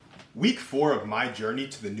Week 4 of my journey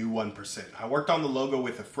to the new 1%. I worked on the logo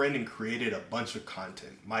with a friend and created a bunch of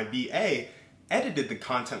content. My VA edited the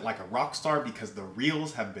content like a rock star because the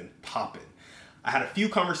reels have been popping. I had a few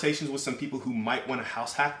conversations with some people who might want to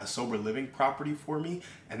house hack a sober living property for me,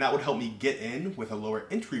 and that would help me get in with a lower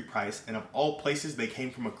entry price, and of all places, they came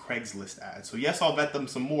from a Craigslist ad. So yes, I'll vet them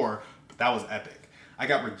some more, but that was epic. I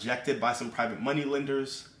got rejected by some private money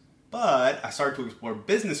lenders, but I started to explore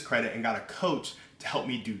business credit and got a coach to help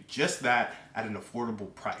me do just that at an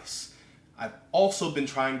affordable price. I've also been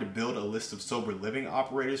trying to build a list of sober living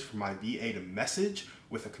operators for my VA to message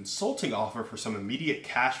with a consulting offer for some immediate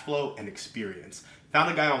cash flow and experience.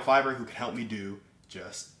 Found a guy on Fiverr who can help me do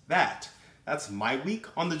just that. That's my week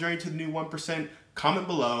on the journey to the new 1%. Comment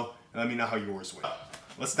below and let me know how yours went.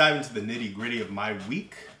 Let's dive into the nitty gritty of my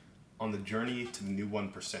week on the journey to the new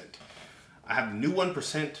 1%. I have the new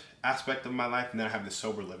 1% aspect of my life, and then I have the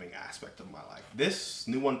sober living aspect of my life. This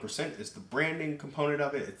new 1% is the branding component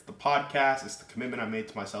of it. It's the podcast. It's the commitment I made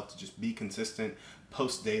to myself to just be consistent,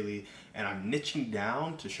 post daily, and I'm niching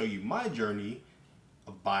down to show you my journey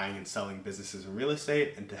of buying and selling businesses in real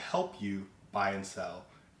estate and to help you buy and sell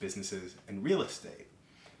businesses in real estate.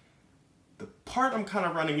 The part I'm kind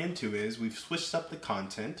of running into is we've switched up the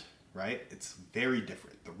content, right? It's very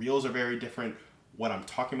different. The reels are very different. What I'm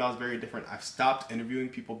talking about is very different. I've stopped interviewing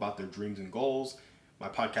people about their dreams and goals. My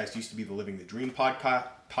podcast used to be the Living the Dream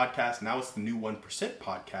podcast. Now it's the New 1%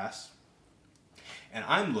 podcast. And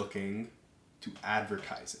I'm looking to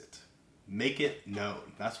advertise it. Make it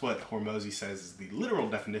known. That's what Hormozi says is the literal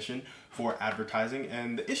definition for advertising.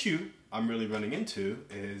 And the issue I'm really running into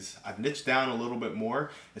is I've niched down a little bit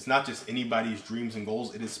more. It's not just anybody's dreams and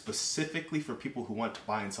goals. It is specifically for people who want to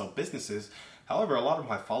buy and sell businesses. However, a lot of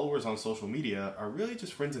my followers on social media are really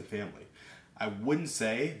just friends and family. I wouldn't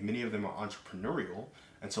say many of them are entrepreneurial.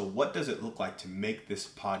 And so what does it look like to make this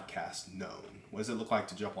podcast known? What does it look like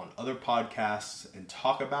to jump on other podcasts and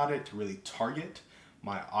talk about it, to really target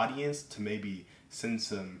my audience, to maybe send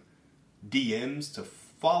some DMs to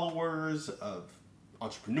followers of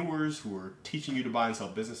entrepreneurs who are teaching you to buy and sell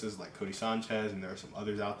businesses like Cody Sanchez, and there are some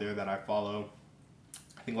others out there that I follow.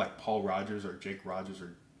 I think like Paul Rogers or Jake Rogers,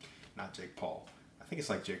 or not Jake Paul. I think it's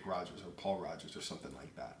like Jake Rogers or Paul Rogers or something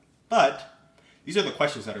like that. But these are the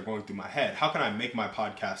questions that are going through my head. How can I make my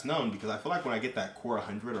podcast known? Because I feel like when I get that core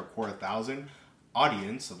 100 or core 1,000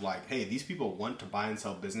 audience of like, hey, these people want to buy and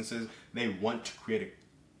sell businesses. They want to create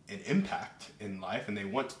an impact in life and they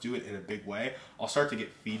want to do it in a big way. I'll start to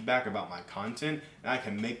get feedback about my content and I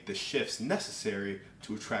can make the shifts necessary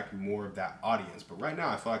to attract more of that audience. But right now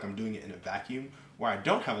I feel like I'm doing it in a vacuum where I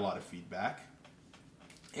don't have a lot of feedback.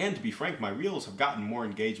 And to be frank, my reels have gotten more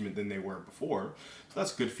engagement than they were before. So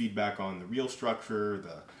that's good feedback on the reel structure,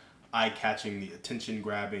 the eye-catching, the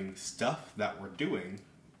attention-grabbing stuff that we're doing.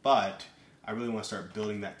 But I really want to start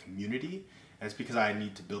building that community. And it's because I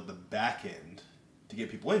need to build the back end to get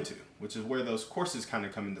people into, which is where those courses kind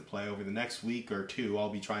of come into play. Over the next week or two, I'll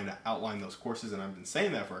be trying to outline those courses. And I've been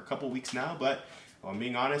saying that for a couple weeks now. But if I'm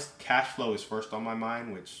being honest, cash flow is first on my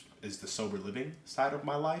mind, which is the sober living side of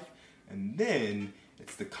my life. And then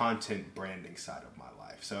it's the content branding side of my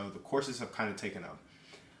life. So the courses have kind of taken a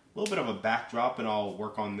little bit of a backdrop and I'll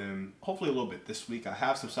work on them hopefully a little bit this week. I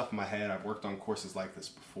have some stuff in my head. I've worked on courses like this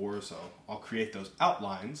before, so I'll create those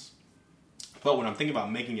outlines. But when I'm thinking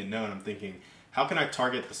about making it known, I'm thinking, how can I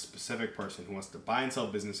target the specific person who wants to buy and sell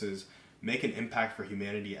businesses, make an impact for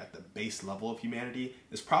humanity at the base level of humanity?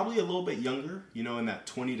 Is probably a little bit younger, in that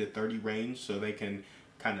 20 to 30 range, so they can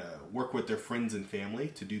kind of work with their friends and family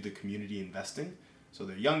to do the community investing. So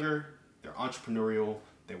they're younger, they're entrepreneurial,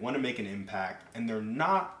 they want to make an impact, and they're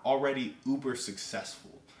not already uber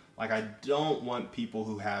successful. Like, I don't want people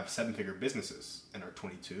who have 7-figure businesses and are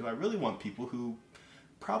 22. I really want people who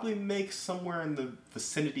probably make somewhere in the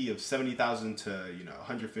vicinity of 70,000 to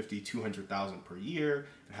 150, 200,000 per year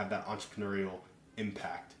and have that entrepreneurial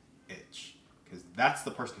impact itch. Because that's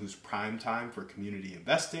the person who's prime time for community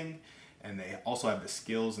investing. And they also have the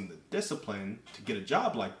skills and the discipline to get a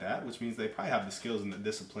job like that, which means they probably have the skills and the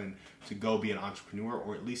discipline to go be an entrepreneur,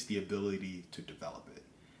 or at least the ability to develop it.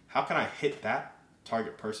 How can I hit that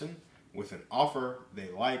target person with an offer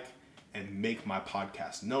they like and make my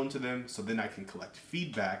podcast known to them so then I can collect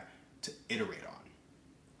feedback to iterate on?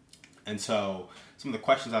 And so some of the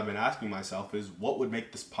questions I've been asking myself is, what would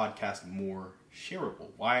make this podcast more shareable?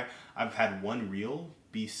 Why I've had one reel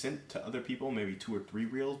be sent to other people, maybe 2 or 3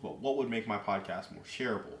 reels, but what would make my podcast more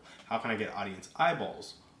shareable? How can I get audience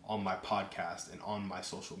eyeballs on my podcast and on my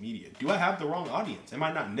social media? Do I have the wrong audience? Am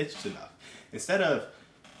I not niched enough? Instead of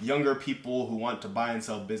younger people who want to buy and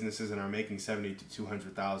sell businesses and are making 70 to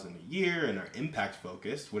 200,000 a year and are impact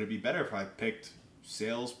focused, would it be better if I picked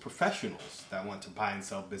sales professionals that want to buy and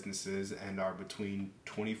sell businesses and are between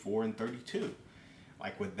 24 and 32?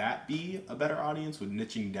 Like, would that be a better audience? Would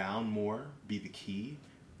niching down more be the key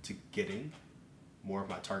to getting more of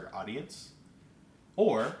my target audience?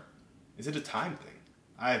 Or is it a time thing?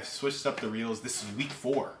 I've switched up the reels. This is week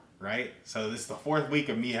 4, right? So this is the 4th week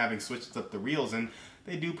of me having switched up the reels, and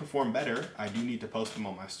they do perform better. I do need to post them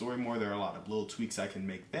on my story more. There are a lot of little tweaks I can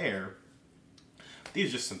make there. These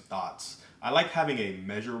are just some thoughts. I like having a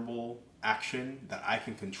measurable action that I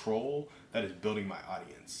can control that is building my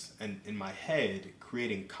audience. And in my head,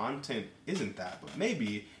 creating content isn't that, but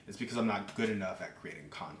maybe it's because I'm not good enough at creating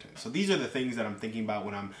content. So these are the things that I'm thinking about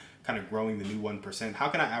when I'm kind of growing the new 1%. How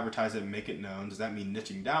can I advertise it and make it known? Does that mean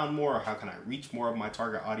niching down more? Or how can I reach more of my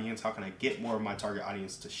target audience? How can I get more of my target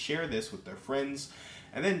audience to share this with their friends?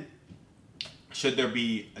 And then should there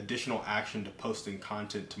be additional action to posting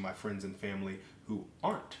content to my friends and family who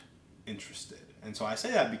aren't interested? And so I say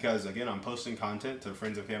that because, again, I'm posting content to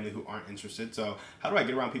friends and family who aren't interested. So how do I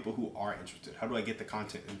get around people who are interested? How do I get the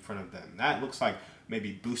content in front of them? That looks like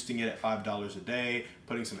maybe boosting it at $5 a day,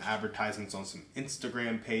 putting some advertisements on some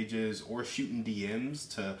Instagram pages, or shooting DMs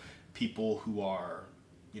to people who are,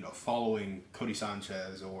 following Cody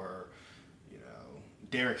Sanchez or,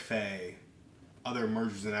 Derek Fay, other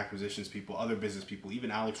mergers and acquisitions people, other business people, even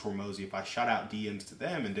Alex Hormozy. If I shot out DMs to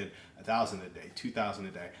them and did 1,000 a day, 2,000 a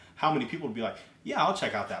day, how many people would be like, yeah, I'll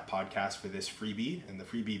check out that podcast for this freebie, and the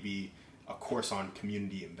freebie be a course on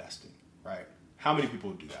community investing, right? How many people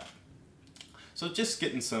would do that? So just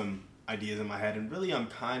getting some ideas in my head, and really I'm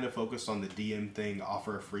kind of focused on the DM thing,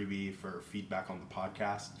 offer a freebie for feedback on the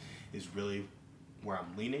podcast is really where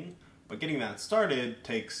I'm leaning. But getting that started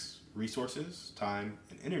takes resources, time,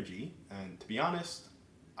 and energy. And to be honest,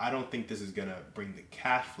 I don't think this is going to bring the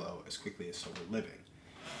cash flow as quickly as sober living.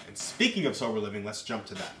 And speaking of sober living, let's jump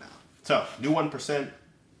to that now. So, new 1%,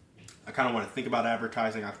 I kind of want to think about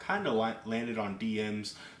advertising. I've kind of landed on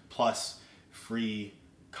DMs plus free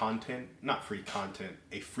content, not free content,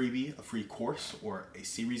 a freebie, a free course, or a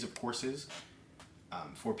series of courses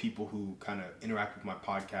for people who kind of interact with my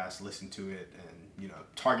podcast, listen to it, and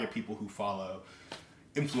target people who follow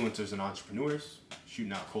influencers and entrepreneurs,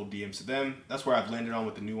 shooting out cold DMs to them. That's where I've landed on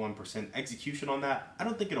with the new 1%. Execution on that, I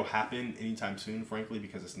don't think it'll happen anytime soon, frankly,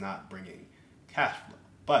 because it's not bringing cash flow.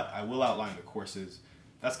 But I will outline the courses.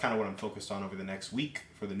 That's kind of what I'm focused on over the next week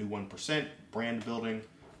for the new 1%, brand building,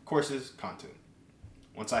 courses, content.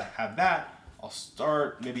 Once I have that, I'll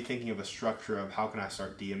start maybe thinking of a structure of how can I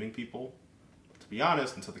start DMing people. But to be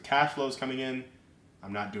honest, until the cash flow is coming in,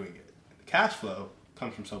 I'm not doing it. The cash flow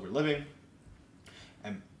comes from sober living.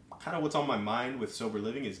 And kind of what's on my mind with sober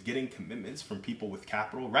living is getting commitments from people with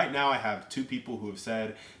capital. Right now I have 2 people who have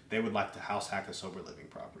said they would like to house hack a sober living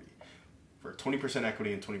property for 20%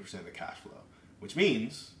 equity and 20% of the cash flow, which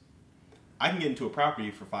means I can get into a property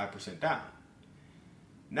for 5% down.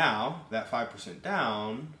 Now, that 5%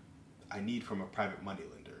 down, I need from a private money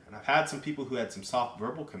lender. And I've had some people who had some soft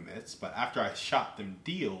verbal commits, but after I shot them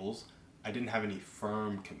deals, I didn't have any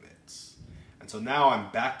firm commits. And so now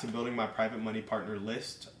I'm back to building my private money partner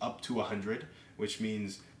list up to 100, which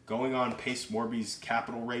means going on Pace Morby's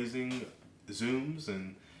capital raising Zooms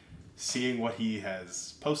and seeing what he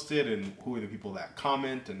has posted and who are the people that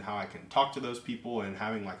comment and how I can talk to those people, and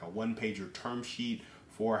having like a 1-pager term sheet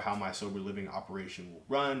for how my sober living operation will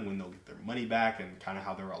run, when they'll get their money back, and kind of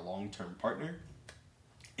how they're a long-term partner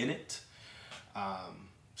in it.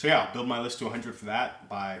 So yeah, I'll build my list to 100 for that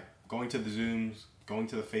by going to the Zooms, going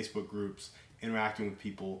to the Facebook groups, interacting with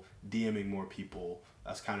people, DMing more people.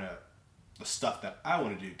 That's kind of the stuff that I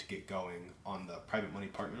want to do to get going on the private money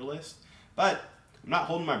partner list. But I'm not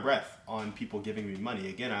holding my breath on people giving me money.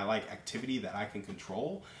 Again, I like activity that I can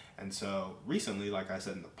control. And so recently, like I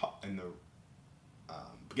said in the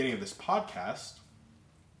beginning of this podcast,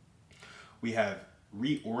 we have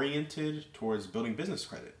reoriented towards building business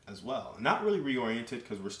credit as well. Not really reoriented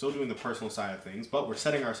because we're still doing the personal side of things, but we're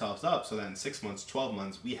setting ourselves up so that in 6 months, 12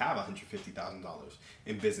 months, we have $150,000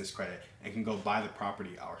 in business credit and can go buy the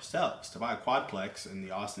property ourselves. To buy a quadplex in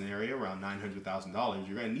the Austin area around $900,000,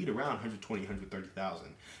 you're going to need around $120,000, $130,000.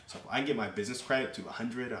 So if I can get my business credit to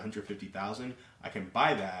 $100,000, $150,000, I can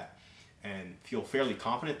buy that and feel fairly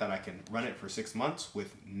confident that I can run it for 6 months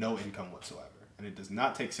with no income whatsoever. And it does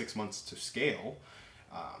not take 6 months to scale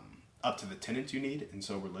up to the tenants you need in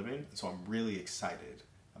sober living. And so I'm really excited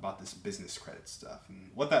about this business credit stuff. And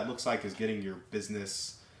what that looks like is getting your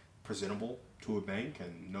business presentable to a bank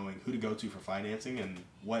and knowing who to go to for financing and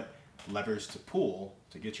what levers to pull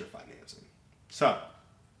to get your financing. So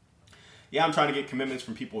Yeah, I'm trying to get commitments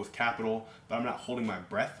from people with capital, but I'm not holding my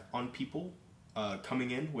breath on people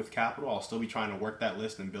coming in with capital. I'll still be trying to work that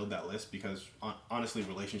list and build that list because honestly,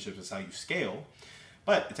 relationships is how you scale.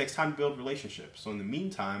 But it takes time to build relationships. So in the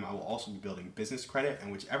meantime, I will also be building business credit,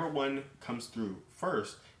 and whichever one comes through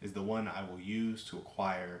first is the one I will use to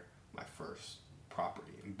acquire my first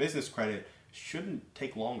property. And business credit shouldn't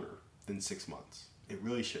take longer than 6 months. It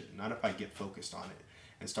really shouldn't. Not if I get focused on it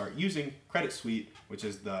and start using Credit Suite, which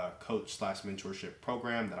is the coach/mentorship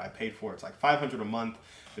program that I paid for. It's like $500 a month.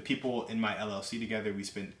 The people in my LLC together, we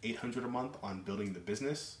spend $800 a month on building the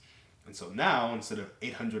business. And so now, instead of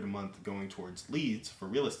 $800 a month going towards leads for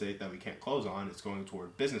real estate that we can't close on, it's going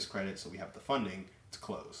toward business credit, so we have the funding to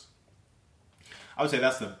close. I would say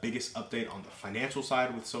that's the biggest update on the financial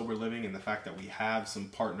side with Sober Living, and the fact that we have some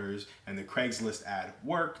partners and the Craigslist ad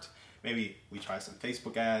worked. Maybe we try some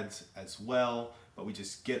Facebook ads as well, but we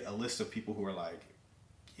just get a list of people who are like,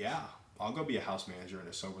 yeah, I'll go be a house manager in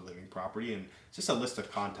a Sober Living property, and just a list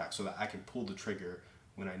of contacts so that I can pull the trigger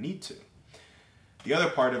when I need to. The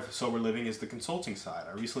other part of Sober Living is the consulting side.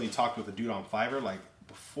 I recently talked with a dude on Fiverr,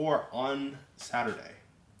 on Saturday,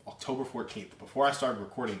 October 14th, before I started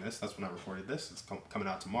recording this. That's when I recorded this. It's coming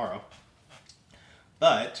out tomorrow.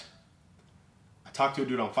 But I talked to a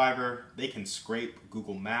dude on Fiverr. They can scrape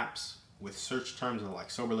Google Maps with search terms of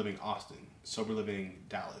like Sober Living Austin, Sober Living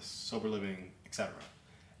Dallas, Sober Living, etc.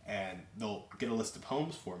 And they'll get a list of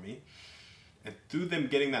homes for me. And through them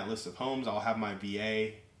getting that list of homes, I'll have my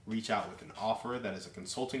VA reach out with an offer that is a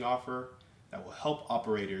consulting offer that will help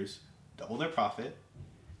operators double their profit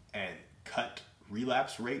and cut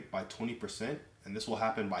relapse rate by 20%. And this will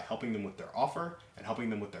happen by helping them with their offer and helping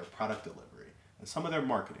them with their product delivery and some of their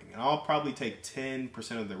marketing. And I'll probably take 10%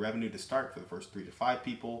 of the revenue to start for the first 3 to 5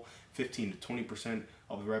 people, 15 to 20%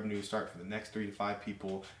 of the revenue to start for the next 3 to 5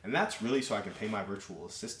 people. And that's really so I can pay my virtual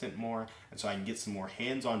assistant more and so I can get some more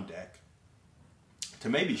hands on deck to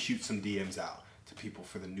maybe shoot some DMs out to people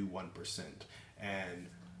for the new 1% and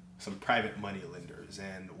some private money lenders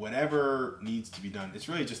and whatever needs to be done. It's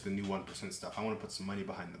really just the new 1% stuff. I want to put some money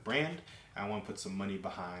behind the brand. I want to put some money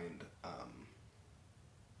behind,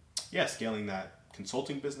 scaling that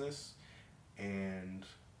consulting business and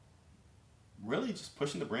really just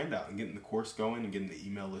pushing the brand out and getting the course going and getting the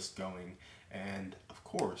email list going. And of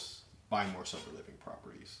course, buying more Sober Living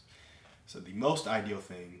properties. So the most ideal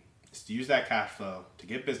thing is to use that cash flow to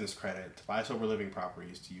get business credit, to buy Sober Living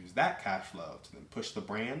properties, to use that cash flow to then push the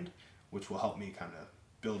brand, which will help me kind of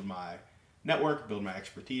build my network, build my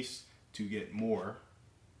expertise to get more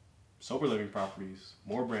Sober Living properties,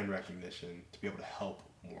 more brand recognition, to be able to help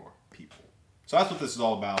more people. So that's what this is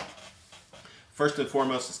all about. First and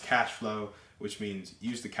foremost is cash flow, which means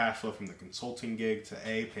use the cash flow from the consulting gig to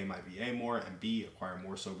A, pay my VA more, and B, acquire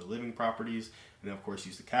more Sober Living properties. And then, of course,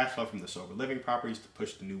 use the cash flow from the Sober Living properties to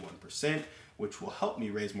push the new 1%, which will help me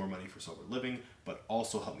raise more money for Sober Living, but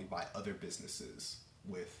also help me buy other businesses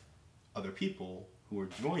with other people who are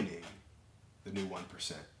joining the new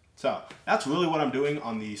 1%. So that's really what I'm doing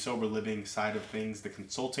on the Sober Living side of things. The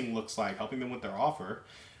consulting looks like helping them with their offer,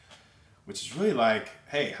 which is really like,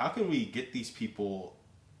 hey, how can we get these people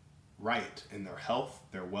right in their health,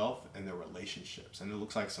 their wealth, and their relationships? And it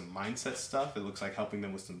looks like some mindset stuff. It looks like helping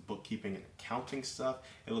them with some bookkeeping and accounting stuff.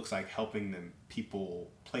 It looks like helping them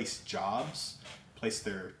people place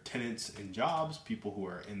their tenants in jobs, people who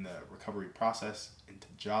are in the recovery process into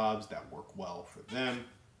jobs that work well for them.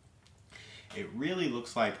 It really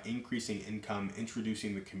looks like increasing income,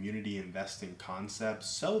 introducing the community investing concept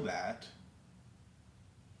so that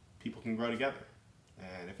people can grow together.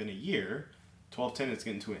 And if in a year 12 tenants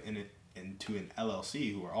get into an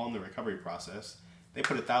LLC who are all in the recovery process, they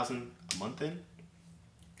put $1,000 a month in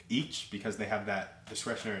each because they have that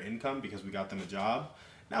discretionary income because we got them a job.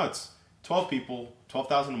 Now it's 12 people,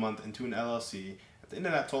 $12,000 a month into an LLC. At the end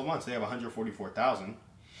of that 12 months, they have $144,000.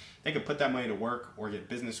 They could put that money to work or get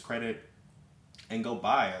business credit and go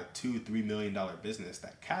buy a $2-3 million business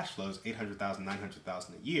that cash flows $800,000,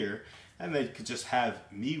 $900,000 a year, and they could just have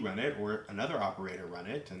me run it or another operator run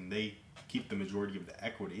it, and they keep the majority of the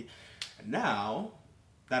equity. And now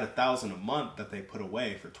that $1,000 a month that they put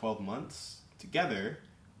away for 12 months together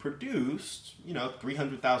produced,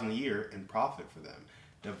 $300,000 a year in profit for them.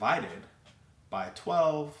 Divided by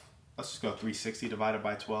 12, let's just go 360 divided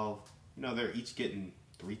by 12. They're each getting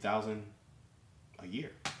 $3,000 a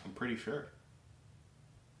year. I'm pretty sure.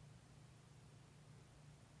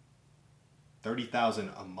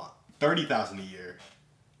 $30,000 a month, $30,000 a year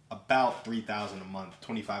about $3,000 a month,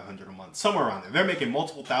 $2,500 a month, somewhere around there. They're making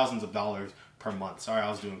multiple thousands of dollars per month. Sorry, I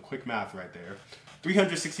was doing quick math right there.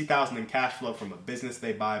 $360,000 in cash flow from a business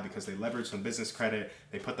they buy because they leverage some business credit.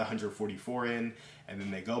 They put the $144,000 in, and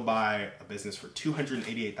then they go buy a business for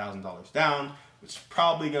 $288,000 down, which is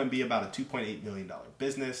probably going to be about a $2.8 million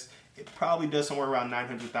business. It probably does somewhere around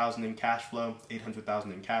 $900,000 in cash flow,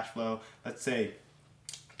 $800,000 in cash flow. Let's say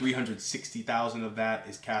 $360,000 of that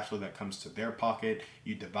is cash flow that comes to their pocket.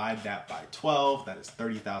 You divide that by 12, that is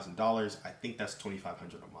 $30,000. I think that's $2,500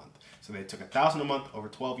 a month. So they took $1,000 a month over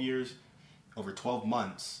 12 years, over 12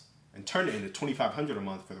 months, and turned it into $2,500 a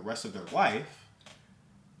month for the rest of their life.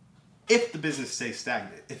 If the business stays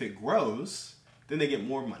stagnant, if it grows, then they get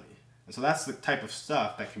more money. And so that's the type of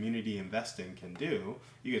stuff that community investing can do.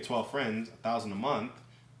 You get 12 friends, $1,000 a month,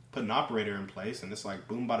 put an operator in place, and it's like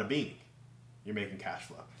boom, bada bing. You're making cash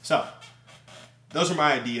flow. So those are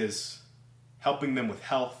my ideas, helping them with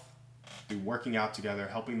health through working out together,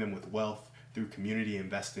 helping them with wealth through community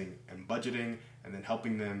investing and budgeting, and then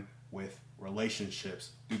helping them with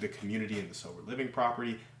relationships through the community and the sober living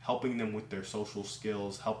property, helping them with their social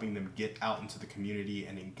skills, helping them get out into the community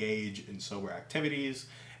and engage in sober activities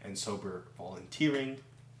and sober volunteering.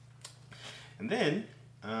 And then,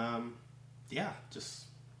 just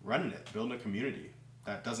running it, building a community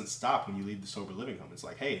that doesn't stop when you leave the sober living home. It's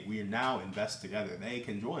like, hey, we are now invest together. They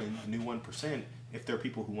can join the new 1% if they're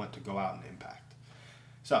people who want to go out and impact.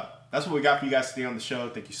 So that's what we got for you guys today on the show.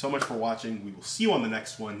 Thank you so much for watching. We will see you on the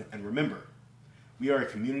next one. And remember, we are a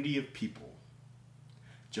community of people,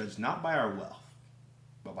 judged not by our wealth,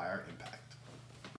 but by our impact.